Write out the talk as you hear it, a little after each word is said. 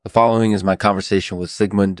following is my conversation with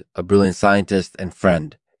Sigmund, a brilliant scientist and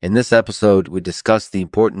friend. In this episode, we discuss the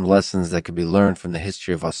important lessons that could be learned from the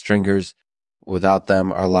history of Austringers. Without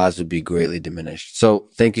them, our lives would be greatly diminished. So,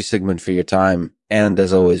 thank you, Sigmund, for your time. And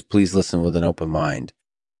as always, please listen with an open mind.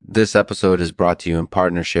 This episode is brought to you in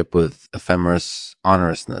partnership with Ephemeris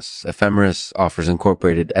Honorousness. Ephemeris offers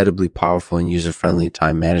incorporated, edibly powerful, and user-friendly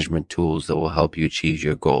time management tools that will help you achieve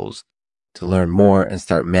your goals. To learn more and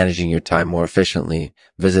start managing your time more efficiently,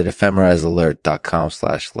 visit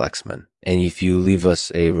ephemerisalert.com/Lexman. And if you leave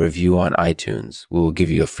us a review on iTunes, we will give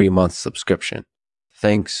you a free month subscription.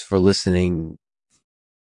 Thanks for listening.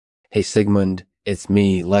 Hey, Sigmund, it's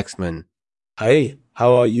me, Lexman. Hey,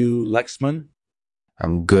 how are you, Lexman?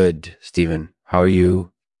 I'm good, Stephen. How are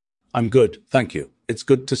you? I'm good, thank you. It's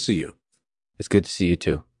good to see you. It's good to see you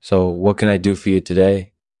too. So what can I do for you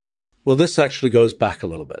today? Well, this actually goes back a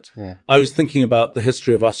little bit. Yeah. I was thinking about the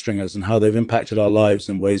history of Austringers and how they've impacted our lives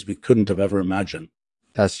in ways we couldn't have ever imagined.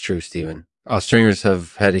 That's true, Stephen. Austringers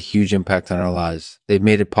have had a huge impact on our lives. They've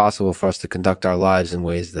made it possible for us to conduct our lives in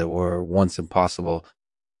ways that were once impossible.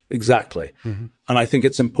 Exactly. Mm-hmm. And I think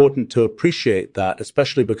it's important to appreciate that,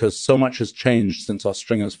 especially because so much has changed since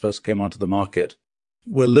Austringers first came onto the market.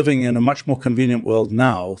 We're living in a much more convenient world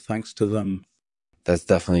now, thanks to them. That's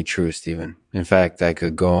definitely true, Stephen. In fact, I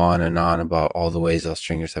could go on and on about all the ways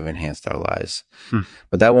Austringers have enhanced our lives.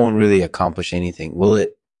 But that won't really accomplish anything, will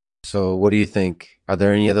it? So what do you think? Are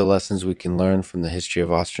there any other lessons we can learn from the history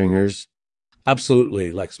of Austringers?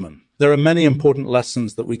 Absolutely, Lexman. There are many important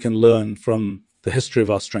lessons that we can learn from the history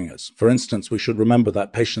of Austringers. For instance, we should remember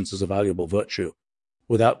that patience is a valuable virtue.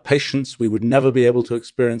 Without patience, we would never be able to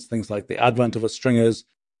experience things like the advent of Austringers.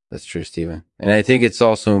 That's true, Stephen. And I think it's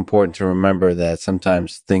also important to remember that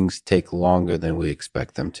sometimes things take longer than we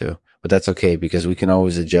expect them to. But that's okay because we can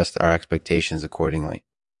always adjust our expectations accordingly.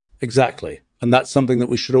 Exactly. And that's something that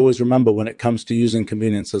we should always remember when it comes to using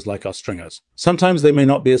conveniences like Austringers. Sometimes they may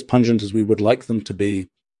not be as pungent as we would like them to be,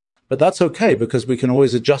 but that's okay because we can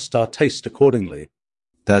always adjust our taste accordingly.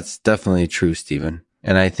 That's definitely true, Stephen.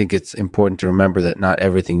 And I think it's important to remember that not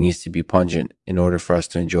everything needs to be pungent in order for us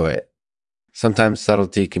to enjoy it. Sometimes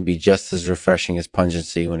subtlety can be just as refreshing as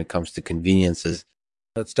pungency when it comes to conveniences.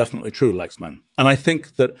 That's definitely true, Lexman. And I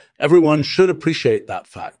think that everyone should appreciate that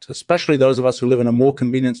fact, especially those of us who live in a more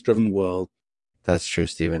convenience-driven world. That's true,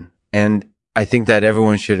 Stephen. And I think that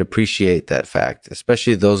everyone should appreciate that fact,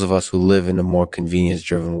 especially those of us who live in a more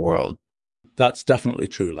convenience-driven world. That's definitely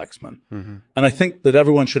true, Lexman. Mm-hmm. And I think that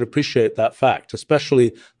everyone should appreciate that fact,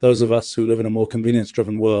 especially those of us who live in a more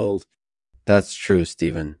convenience-driven world. That's true,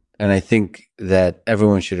 Stephen. And I think that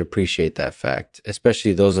everyone should appreciate that fact,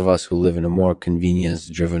 especially those of us who live in a more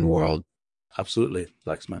convenience-driven world. Absolutely,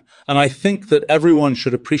 Lexman. And I think that everyone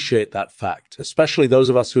should appreciate that fact, especially those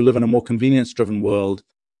of us who live in a more convenience-driven world.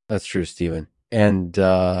 That's true, Stephen. And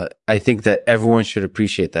I think that everyone should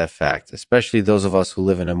appreciate that fact, especially those of us who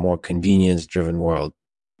live in a more convenience-driven world.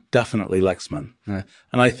 Definitely, Lexman.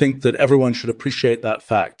 And I think that everyone should appreciate that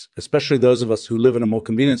fact, especially those of us who live in a more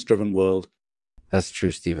convenience-driven world. That's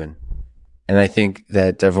true, Stephen. And I think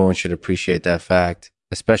that everyone should appreciate that fact,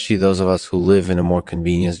 especially those of us who live in a more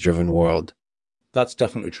convenience-driven world. That's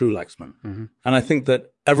definitely true, Lexman. Mm-hmm. And I think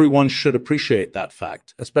that everyone should appreciate that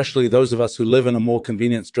fact, especially those of us who live in a more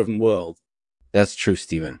convenience-driven world. That's true,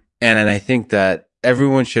 Stephen. And I think that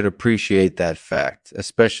everyone should appreciate that fact,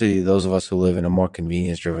 especially those of us who live in a more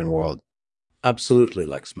convenience-driven world. Absolutely,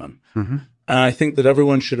 Lexman. Mm-hmm. And I think that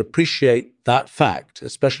everyone should appreciate that fact,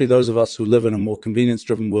 especially those of us who live in a more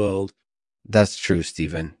convenience-driven world. That's true,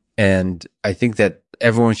 Stephen. And I think that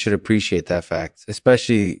everyone should appreciate that fact,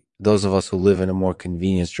 especially those of us who live in a more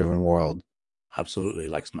convenience-driven world. Absolutely,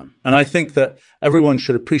 Lexman. And I think that everyone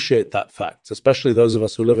should appreciate that fact, especially those of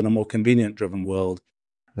us who live in a more convenient-driven world.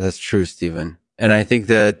 That's true, Stephen. And I think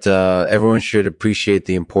that everyone should appreciate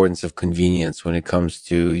the importance of convenience when it comes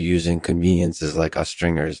to using conveniences like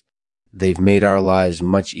Austringers. They've made our lives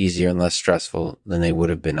much easier and less stressful than they would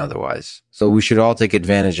have been otherwise. So we should all take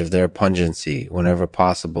advantage of their pungency whenever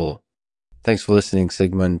possible. Thanks for listening,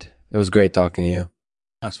 Sigmund. It was great talking to you.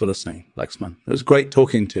 Thanks for listening, Lexman. It was great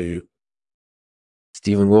talking to you.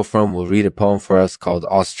 Stephen Wolfram will read a poem for us called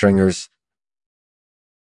Austringers.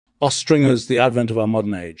 Austringers, the advent of our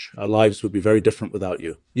modern age. Our lives would be very different without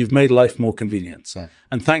you. You've made life more convenient. Yeah.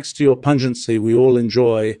 And thanks to your pungency, we all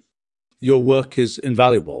enjoy. Your work is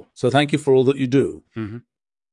invaluable. So thank you for all that you do. Mm-hmm.